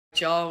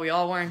y'all. We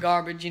all wearing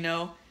garbage, you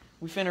know.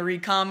 We finna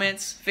read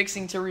comments,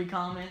 fixing to read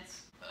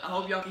comments. I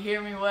hope y'all can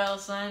hear me well,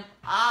 son.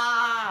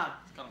 Ah!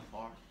 It's coming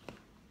far.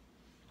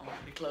 I'm gonna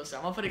put it closer.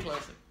 I'm gonna put it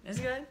closer. Is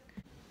it good?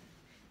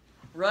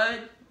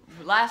 Rudd,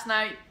 last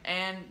night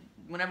and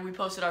whenever we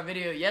posted our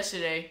video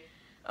yesterday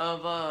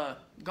of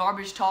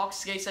Garbage Talks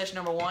Skate Session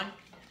number 1,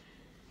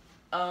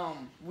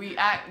 we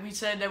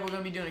said that we're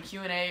gonna be doing a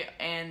Q&A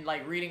and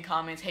like reading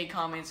comments, hate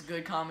comments,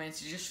 good comments,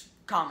 just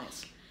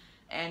comments.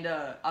 And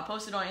I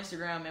posted on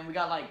Instagram and we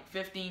got like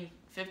 15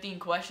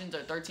 questions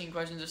or 13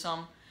 questions or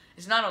something.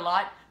 It's not a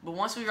lot, but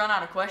once we run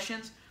out of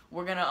questions,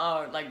 we're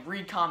gonna like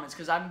read comments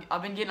because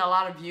I've been getting a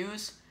lot of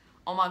views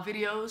on my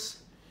videos,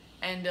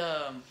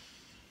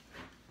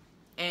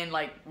 and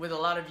like with a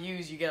lot of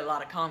views, you get a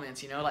lot of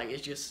comments. You know, like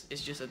it's just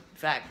a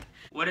fact.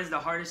 What is the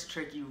hardest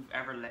trick you've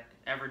ever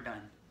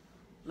done?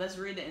 Let's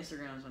read the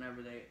Instagrams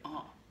whenever they.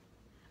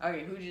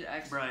 Okay, who just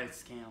asked? Bruh,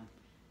 it's scam.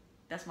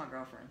 That's my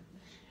girlfriend.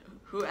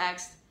 Who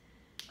asked?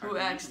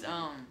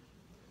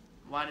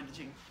 Why did the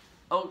chicken?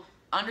 Oh,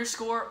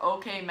 _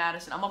 OK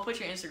Madison. I'm gonna put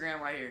your Instagram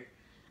right here.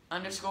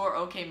 _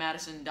 OK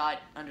Madison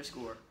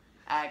 _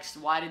 asked,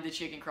 why did the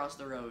chicken cross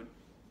the road?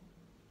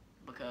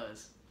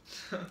 Because.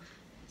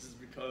 Just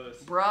because.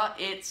 Bruh,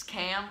 it's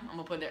Cam. I'm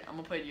gonna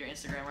put your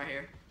Instagram right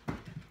here.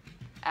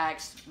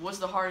 Asked, what's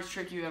the hardest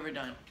trick you ever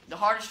done? The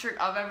hardest trick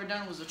I've ever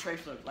done was a tray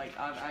flip. Like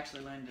I've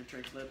actually landed a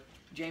tray flip.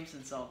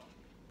 Jameson saw.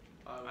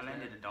 I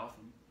landed a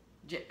dolphin.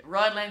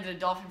 Rudd landed a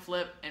dolphin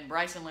flip and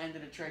Bryson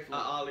landed a tray flip.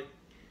 Ollie.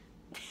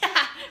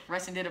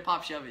 Bryson did a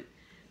pop shove it.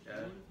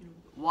 Yeah.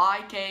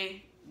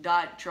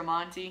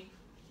 YK.Tremonti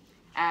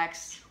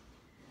asks,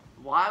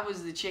 why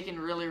was the chicken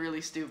really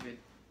stupid?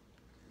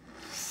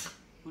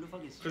 Who the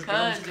fuck is? Because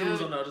Garbage Crew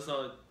was on the other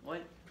side.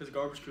 What? Because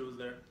Garbage Crew was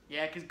there.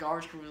 Yeah, because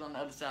Garbage Crew was on the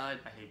other side.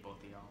 I hate both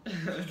of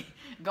y'all.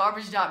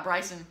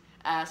 Garbage.Bryson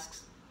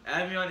asks.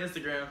 Add me on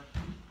Instagram.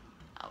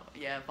 Oh,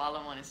 yeah, follow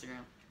him on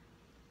Instagram.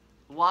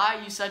 Why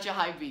are you such a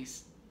hype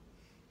beast?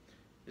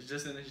 It's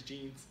just in his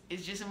jeans.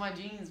 It's just in my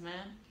jeans,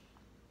 man.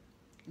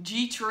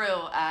 G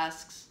Trill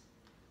asks,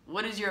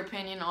 what is your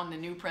opinion on the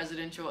new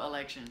presidential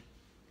election?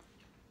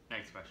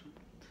 Next question.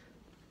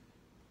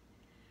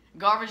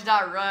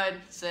 Garbage.Rudd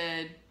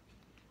said,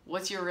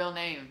 what's your real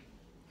name?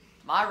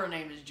 My real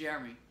name is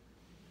Jeremy.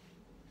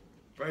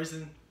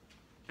 Bryson.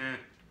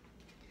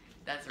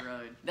 That's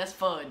Rudd. That's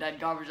Fudd. That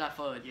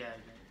Garbage.Fudd. Yeah.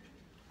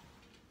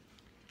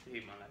 I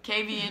hate my life.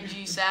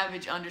 KVNG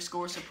Savage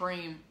 _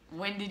 Supreme.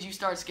 When did you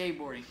start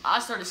skateboarding? I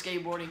started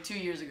skateboarding 2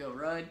 years ago,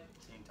 Rudd.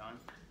 Same time.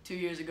 2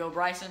 years ago.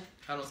 Bryson?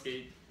 I don't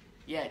skate.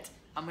 Yet.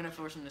 I'm going to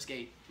force him to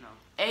skate. No.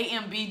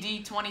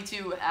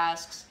 AMBD22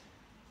 asks,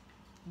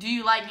 do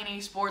you like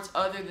any sports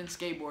other than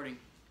skateboarding?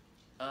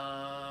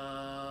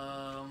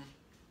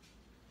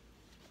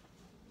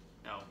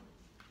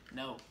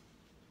 No.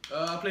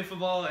 I play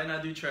football and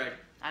I do track.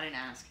 I didn't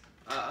ask.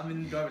 I'm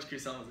in Garbage Crew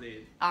Someone's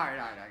Lead. Alright.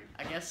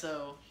 I guess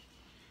so.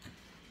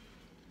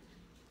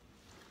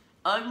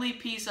 Ugly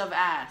piece of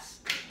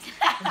ass.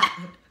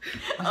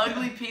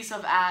 Ugly piece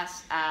of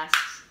ass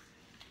asks,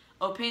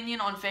 opinion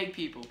on fake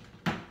people.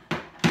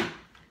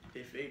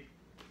 They fake.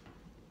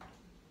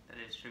 That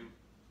is true.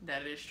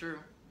 That is true.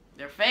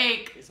 They're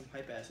fake. They some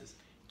hype asses.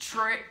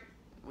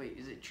 Wait,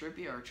 is it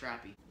Trippy or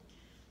Trappy?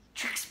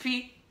 Trixp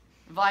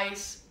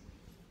Vice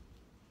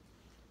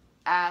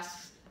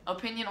asks,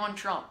 opinion on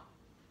Trump.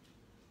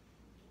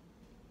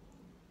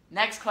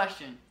 Next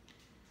question.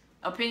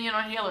 Opinion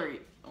on Hillary.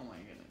 Oh my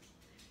goodness.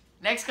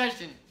 Next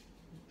question.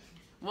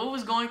 What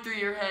was going through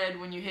your head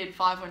when you hit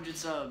 500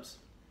 subs?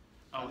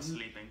 I was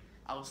sleeping.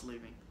 I was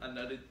sleeping. I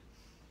nutted.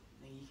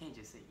 Nigga, you can't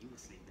just say you were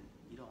sleeping.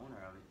 You the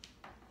owner of it.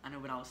 I know,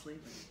 but I was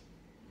sleeping.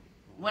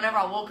 Whenever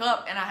I woke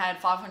up and I had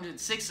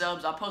 506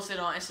 subs, I posted it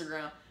on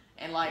Instagram,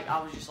 and like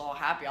I was just all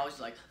happy. I was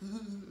just like,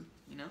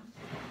 you know.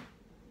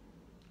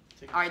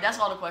 All right, that's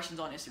all the questions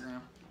on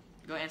Instagram.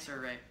 Go answer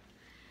Ray.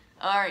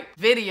 All right,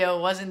 video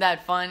wasn't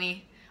that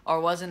funny, or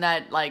wasn't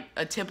that like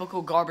a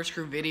typical Garbage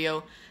Crew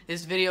video?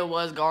 This video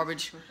was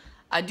garbage.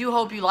 I do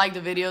hope you liked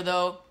the video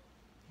though.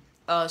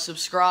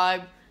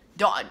 Subscribe.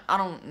 I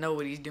don't know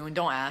what he's doing.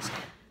 Don't ask.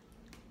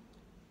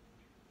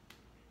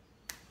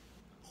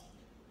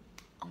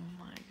 Oh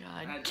my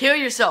God. Kill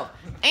yourself.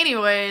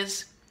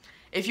 Anyways,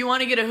 if you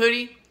want to get a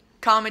hoodie,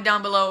 comment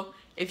down below.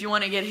 If you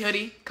want to get a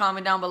hoodie,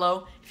 comment down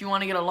below. If you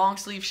want to get a long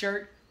sleeve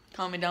shirt,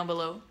 comment down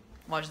below.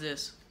 Watch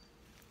this.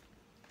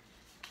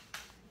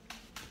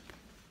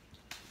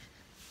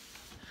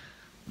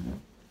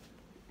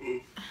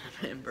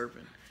 I'm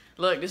burping.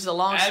 Look, this is a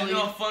long sleeve. Add me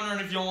on Fun Run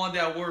if you don't want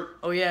that work.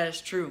 Oh yeah,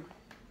 it's true.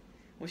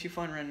 What's your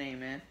Fun Run name,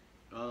 man?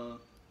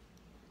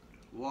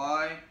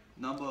 Y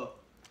number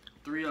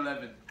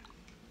 311.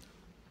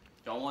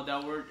 Y'all want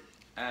that work?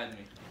 Add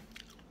me.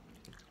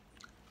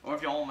 Or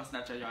if y'all want my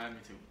Snapchat, y'all add me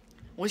too.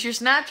 What's your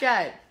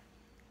Snapchat?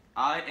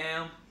 I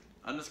am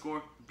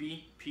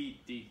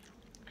 _BPD.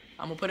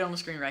 I'm gonna put it on the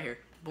screen right here.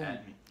 Boom.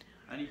 Add me.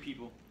 I need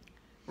people.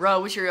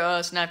 Rudd, what's your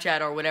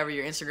Snapchat or whatever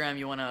your Instagram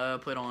you wanna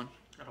put on?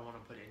 I don't want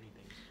to put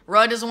anything.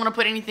 Rudd doesn't want to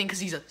put anything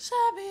because he's a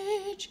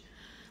savage.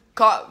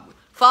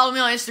 Follow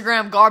me on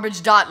Instagram,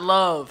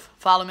 garbage.love.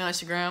 Follow me on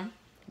Instagram,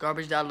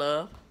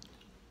 garbage.love.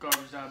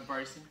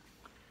 Garbage.Bryson.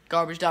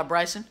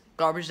 Garbage.Bryson.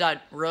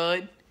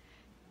 Garbage.Rud.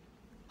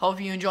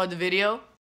 Hope you enjoyed the video.